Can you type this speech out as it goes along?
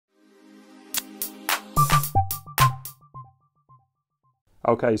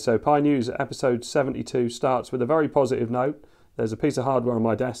Okay, so Pi News episode 72 starts with a very positive note. There's a piece of hardware on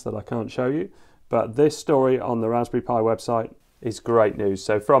my desk that I can't show you, but this story on the Raspberry Pi website is great news.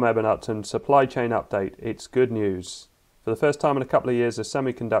 So from Eben Upton, supply chain update, it's good news. For the first time in a couple of years of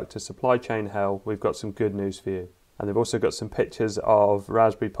semiconductor supply chain hell, we've got some good news for you. And they've also got some pictures of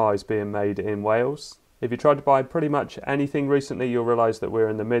Raspberry Pis being made in Wales. If you tried to buy pretty much anything recently, you'll realise that we're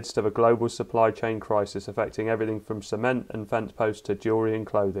in the midst of a global supply chain crisis affecting everything from cement and fence posts to jewellery and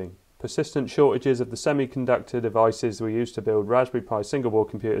clothing. Persistent shortages of the semiconductor devices we use to build Raspberry Pi single-board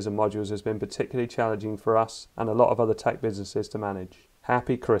computers and modules has been particularly challenging for us and a lot of other tech businesses to manage.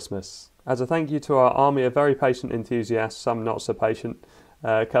 Happy Christmas. As a thank you to our army of very patient enthusiasts, some not so patient,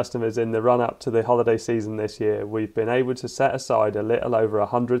 customers in the run-up to the holiday season this year, we've been able to set aside a little over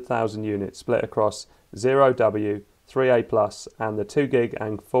 100,000 units split across 0W, 3A+, and the 2GB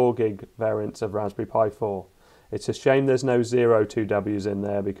and 4GB variants of Raspberry Pi 4. It's a shame there's no 02Ws in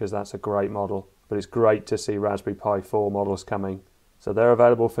there because that's a great model, but it's great to see Raspberry Pi 4 models coming. So they're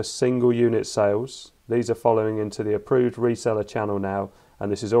available for single unit sales. These are following into the approved reseller channel now,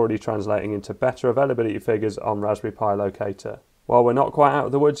 and this is already translating into better availability figures on Raspberry Pi Locator. While we're not quite out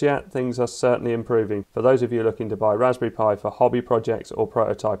of the woods yet, things are certainly improving. For those of you looking to buy Raspberry Pi for hobby projects or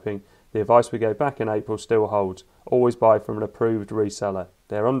prototyping, the advice we gave back in April still holds. Always buy from an approved reseller.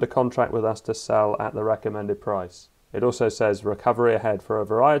 They're under contract with us to sell at the recommended price. It also says recovery ahead. For a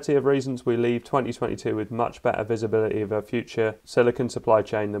variety of reasons, we leave 2022 with much better visibility of our future silicon supply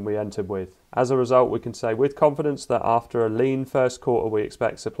chain than we entered with. As a result, we can say with confidence that after a lean first quarter, we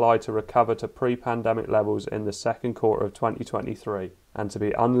expect supply to recover to pre-pandemic levels in the second quarter of 2023 and to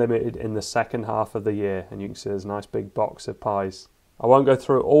be unlimited in the second half of the year. And you can see there's a nice big box of Pis. I won't go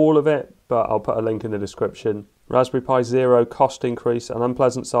through all of it, but I'll put a link in the description. Raspberry Pi Zero cost increase. An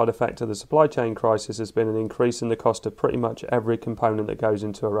unpleasant side effect of the supply chain crisis has been an increase in the cost of pretty much every component that goes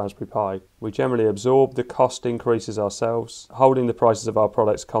into a Raspberry Pi. We generally absorb the cost increases ourselves, holding the prices of our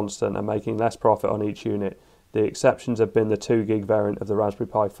products constant and making less profit on each unit. The exceptions have been the 2GB variant of the Raspberry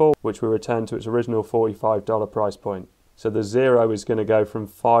Pi 4, which we returned to its original $45 price point. So the Zero is going to go from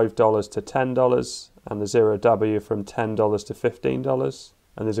 $5 to $10, and the 0W from $10 to $15.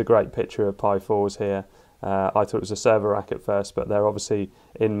 And there's a great picture of Pi 4s here. I thought it was a server rack at first, but they're obviously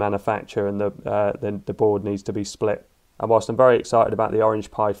in manufacture, and the board needs to be split. And whilst I'm very excited about the Orange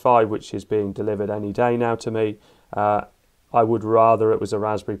Pi 5, which is being delivered any day now to me, I would rather it was a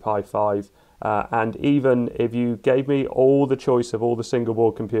Raspberry Pi 5. And even if you gave me all the choice of all the single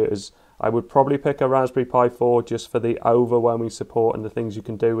board computers, I would probably pick a Raspberry Pi 4 just for the overwhelming support and the things you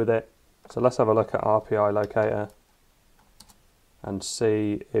can do with it. So let's have a look at RPI Locator and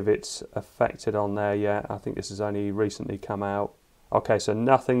see if it's affected on there yet. I think this has only recently come out. Okay, so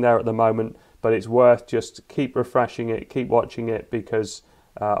nothing there at the moment, but it's worth just keep refreshing it, keep watching it, because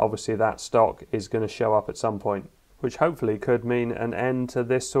obviously that stock is going to show up at some point, which hopefully could mean an end to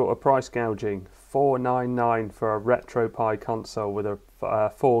this sort of price gouging. $499 for a RetroPie console with a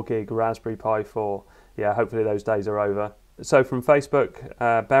 4GB Raspberry Pi 4. Yeah, hopefully those days are over. So from Facebook,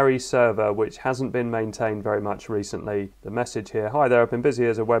 Berry server, which hasn't been maintained very much recently. The message here: hi there, I've been busy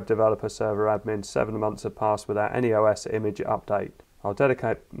as a web developer server admin. 7 months have passed without any OS image update. I'll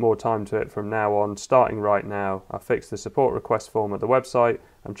dedicate more time to it from now on, starting right now. I fixed the support request form at the website.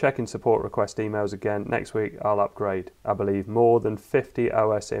 I'm checking support request emails again. Next week I'll upgrade. I believe more than 50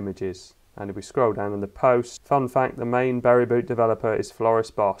 OS images. And if we scroll down in the post, fun fact, the main BerryBoot developer is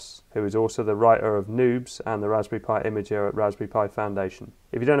Floris Boss, who is also the writer of Noobs and the Raspberry Pi Imager at Raspberry Pi Foundation.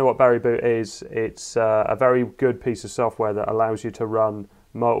 If you don't know what BerryBoot is, it's a very good piece of software that allows you to run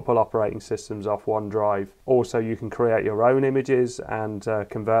multiple operating systems off one drive. Also, you can create your own images and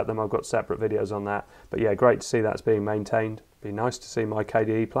convert them. I've got separate videos on that. But yeah, great to see that's being maintained. Be nice to see my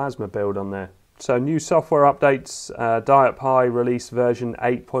KDE Plasma build on there. So new software updates, Diet Pi release version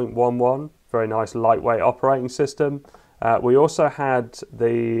 8.11, very nice lightweight operating system. We also had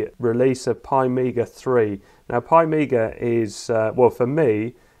the release of Pimiga 3. Now Pimiga is, well for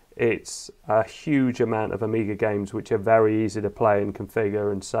me, it's a huge amount of Amiga games which are very easy to play and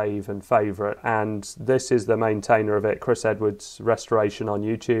configure and save and favourite, and this is the maintainer of it, Chris Edwards Restoration on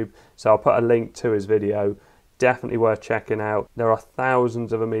YouTube, so I'll put a link to his video. Definitely worth checking out. There are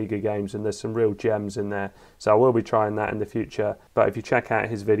thousands of Amiga games and there's some real gems in there, so I will be trying that in the future. But if you check out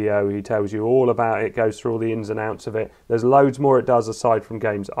his video, he tells you all about it, goes through all the ins and outs of it. There's loads more it does aside from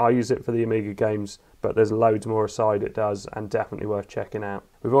games. I use it for the Amiga games, but there's loads more aside it does, and definitely worth checking out.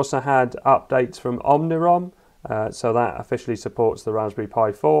 We've also had updates from Omnirom, so that officially supports the Raspberry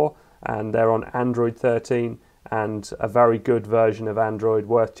Pi 4, and they're on Android 13, and a very good version of Android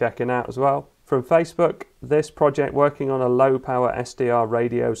worth checking out as well. From Facebook, this project working on a low power SDR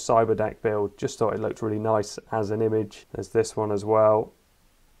radio cyberdeck build. Just thought it looked really nice as an image. There's this one as well,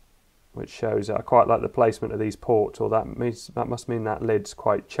 which shows I quite like the placement of these ports, or that must mean that lid's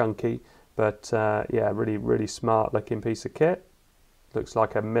quite chunky. But yeah, really smart looking piece of kit. Looks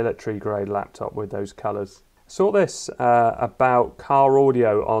like a military grade laptop with those colours. Saw this about car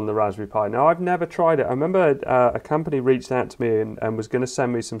audio on the Raspberry Pi. Now, I've never tried it. I remember a company reached out to me and was going to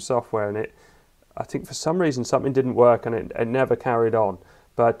send me some software, and I think for some reason something didn't work and it never carried on.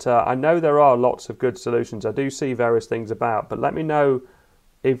 But I know there are lots of good solutions. I do see various things about, but let me know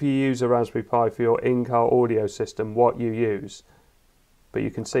if you use a Raspberry Pi for your in-car audio system, what you use. But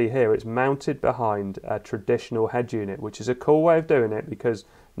you can see here it's mounted behind a traditional head unit, which is a cool way of doing it because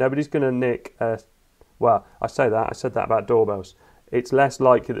nobody's going to nick well, I said that about doorbells. It's less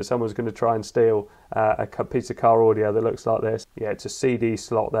likely that someone's going to try and steal a piece of car audio that looks like this. Yeah, it's a CD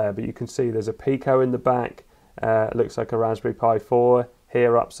slot there, but you can see there's a Pico in the back. It looks like a Raspberry Pi 4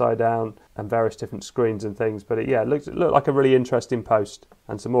 here upside down, and various different screens and things. But it looked like a really interesting post.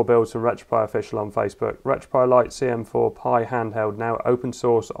 And some more builds from RetroPie Official on Facebook. RetroPie Lite CM4 Pi handheld now open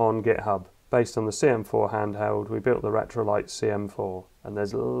source on GitHub. Based on the CM4 handheld, we built the RetroLite CM4. And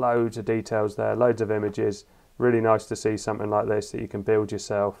there's loads of details there, loads of images. Really nice to see something like this that you can build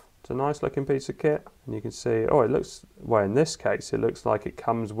yourself. It's a nice looking piece of kit. And you can see, oh, it looks, well, in this case, it looks like it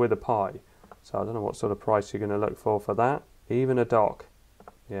comes with a Pi. So I don't know what sort of price you're going to look for that. Even a dock.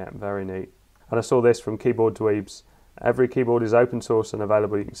 Yeah, very neat. And I saw this from Keyboard Dweebs. Every keyboard is open source and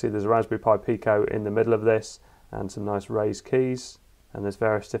available. You can see there's a Raspberry Pi Pico in the middle of this and some nice raised keys. And there's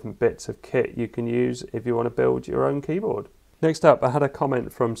various different bits of kit you can use if you want to build your own keyboard. Next up, I had a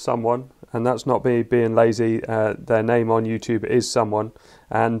comment from someone, and that's not me being lazy. Their name on YouTube is someone,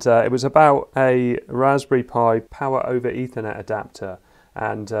 and it was about a Raspberry Pi Power over Ethernet adapter.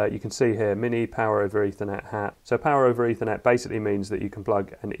 And you can see here, mini Power over Ethernet hat. So Power over Ethernet basically means that you can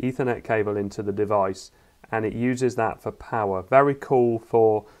plug an Ethernet cable into the device, and it uses that for power. Very cool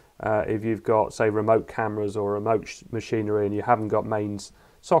for if you've got, say, remote cameras or remote machinery and you haven't got mains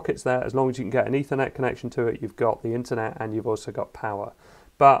sockets there. As long as you can get an Ethernet connection to it, you've got the internet and you've also got power.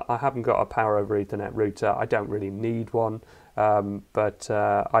 But I haven't got a Power over Ethernet router. I don't really need one, but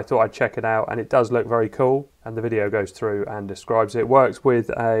I thought I'd check it out, and it does look very cool. And the video goes through and describes it. It works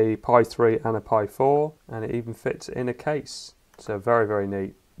with a Pi 3 and a Pi 4, and it even fits in a case. So very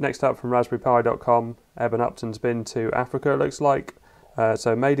neat. Next up from RaspberryPi.com, Eben Upton's been to Africa, it looks like.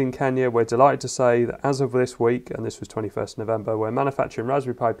 So made in Kenya, we're delighted to say that as of this week, and this was 21st November, we're manufacturing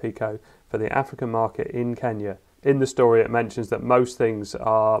Raspberry Pi Pico for the African market in Kenya. In the story it mentions that most things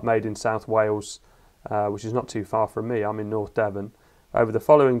are made in South Wales, which is not too far from me. I'm in North Devon. Over the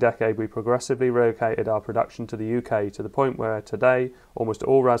following decade we progressively relocated our production to the UK to the point where today almost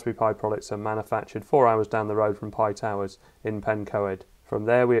all Raspberry Pi products are manufactured 4 hours down the road from Pi Towers in Pencoed. From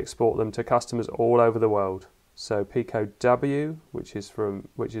there we export them to customers all over the world. So Pico W, which is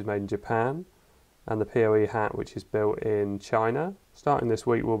made in Japan, and the PoE hat, which is built in China. Starting this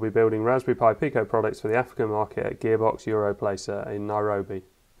week, we'll be building Raspberry Pi Pico products for the African market at Gearbox Europlacer in Nairobi.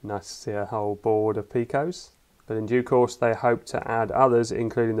 Nice to see a whole board of Picos. But in due course, they hope to add others,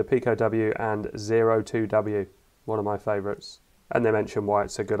 including the Pico W and 02W, one of my favourites. And they mention why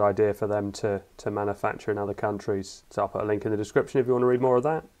it's a good idea for them to manufacture in other countries. So I'll put a link in the description if you want to read more of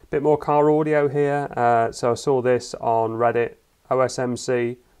that. Bit more car audio here. So I saw this on Reddit.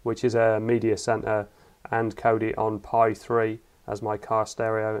 Osmc, which is a media center, and Kodi on Pi 3 as my car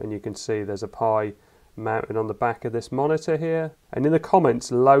stereo. And you can see there's a Pi mounted on the back of this monitor here. And in the comments,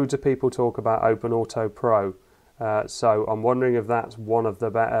 loads of people talk about OpenAuto Pro. So I'm wondering if that's one of the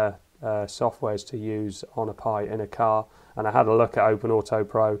better softwares to use on a Pi in a car. And I had a look at OpenAuto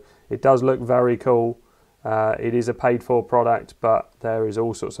Pro. It does look very cool. It is a paid-for product, but there is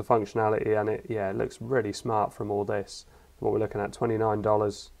all sorts of functionality, and it looks really smart from all this. What we're looking at,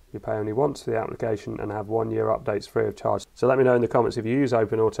 $29. You pay only once for the application and have 1 year updates free of charge. So let me know in the comments if you use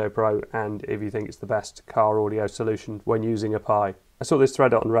OpenAuto Pro and if you think it's the best car audio solution when using a Pi. I saw this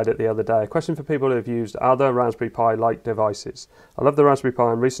thread on Reddit the other day. A question for people who have used other Raspberry Pi-like devices. I love the Raspberry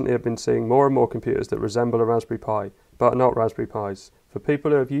Pi and recently have been seeing more and more computers that resemble a Raspberry Pi, but are not Raspberry Pis. For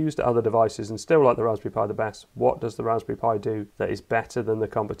people who have used other devices and still like the Raspberry Pi the best, what does the Raspberry Pi do that is better than the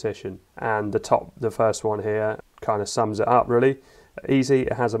competition? And the first one here kind of sums it up really. Easy,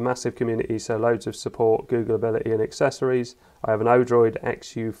 it has a massive community, so loads of support, Googleability and accessories. I have an Odroid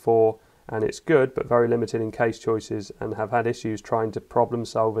XU4 and it's good but very limited in case choices and have had issues trying to problem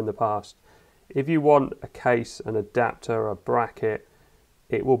solve in the past. If you want a case, an adapter, a bracket,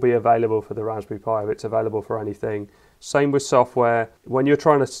 it will be available for the Raspberry Pi if it's available for anything. Same with software. When you're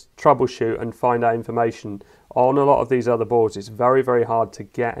trying to troubleshoot and find out information on a lot of these other boards, it's very, very hard to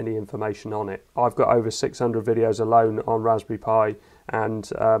get any information on it. I've got over 600 videos alone on Raspberry Pi, and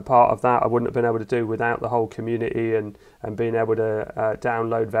part of that I wouldn't have been able to do without the whole community and being able to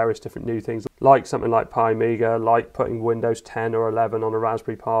download various different new things, like something like Pimiga, like putting Windows 10 or 11 on a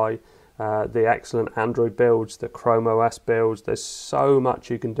Raspberry Pi, the excellent Android builds, the Chrome OS builds. There's so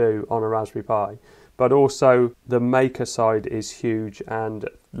much you can do on a Raspberry Pi. But also the maker side is huge, and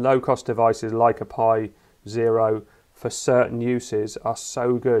low-cost devices like a Pi Zero for certain uses are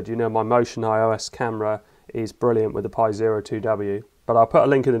so good. You know, my MotionEyeOS camera is brilliant with the Pi Zero 2W. But I'll put a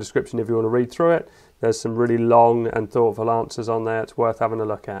link in the description if you want to read through it. There's some really long and thoughtful answers on there. It's worth having a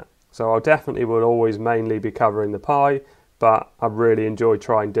look at. So I definitely will always mainly be covering the Pi, but I really enjoy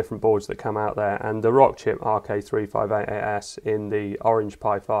trying different boards that come out there. And the Rockchip RK3588S in the orange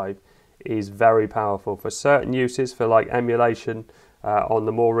Pi 5 is very powerful for certain uses, for like emulation on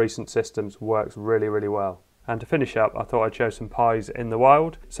the more recent systems, works really, really well. And to finish up, I thought I'd show some Pis in the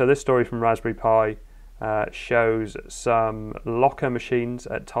wild. So this story from Raspberry Pi shows some locker machines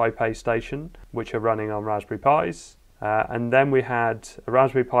at Taipei Station, which are running on Raspberry Pis. And then we had a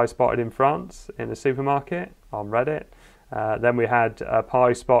Raspberry Pi spotted in France in a supermarket on Reddit. Then we had a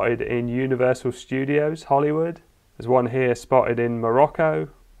Pi spotted in Universal Studios, Hollywood. There's one here spotted in Morocco,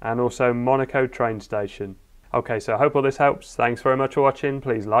 and also Monaco train station. Okay, so I hope all this helps. Thanks very much for watching.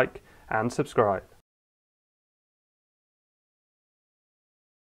 Please like and subscribe.